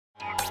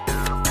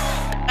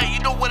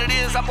what it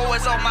is, I'm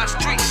always on my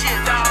street shit,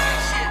 dog.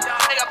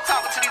 Hey, I'm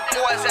talking to these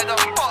boys that done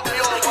fuck me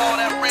over all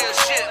that real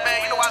shit,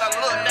 man. You know I done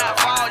looked down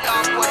for all y'all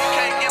boys. You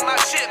can't get my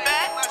shit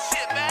back.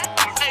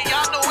 Hey,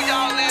 y'all know who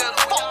y'all is.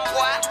 Fuck,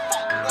 boy.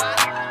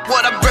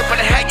 What I'm gripping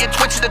and hanging,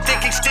 twitching the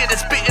dick extended,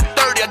 spitting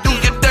 30. I do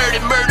you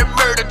dirty,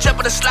 murder,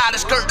 jumping the slide,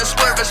 skirt the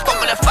swerving,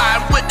 smoking the fire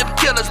with them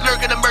killers,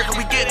 lurking the murder.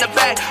 We get in the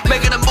bag,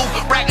 making a move,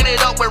 racking it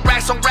up with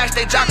racks on racks.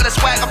 They jogging the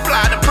swag,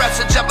 applying the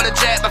pressure, jumping the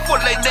jab, but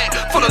full of their neck,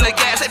 full of their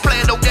gas. They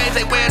playing no games,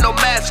 they wearing no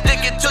masks.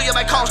 Sticking to you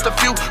might cost a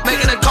few,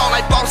 making a call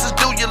like bosses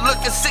do. You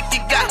looking sick, you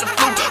got the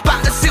flu.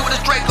 About to see what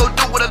this Drake gon'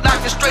 do with a knock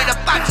you straight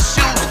up out your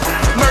shoes.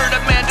 Murder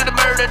man do the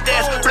murder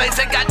dance, Blaze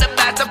ain't got the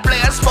master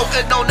plan,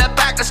 smoking on that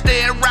back of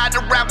stand,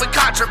 riding around with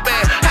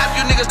contraband. Half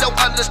you niggas don't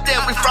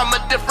understand, we from a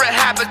different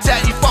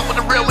habitat. You fuck with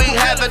the real, we ain't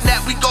having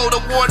that. We go to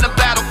war in the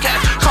battle cat.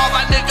 Call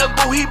my nigga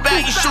boo, he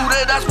back. You shoot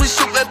at us, we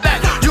shootin'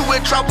 back. You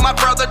in trouble, my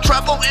brother,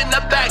 trouble in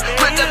the back.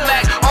 With the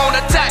Mac on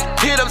attack,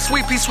 hit him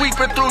sweepy,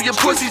 sweeping through your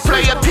pussy,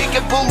 playing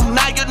peekaboo.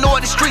 Now you know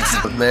the streets is.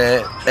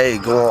 Man, hey,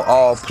 go on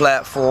all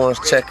platforms.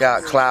 Check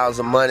out Clouds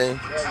of Money.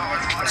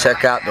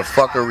 Check out the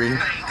fuckery.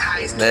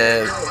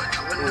 Man,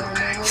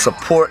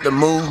 support the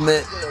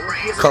movement.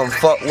 Come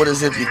fuck with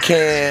us if you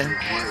can.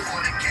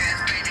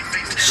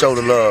 Show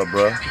the love,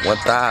 bro.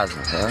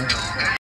 1000, huh?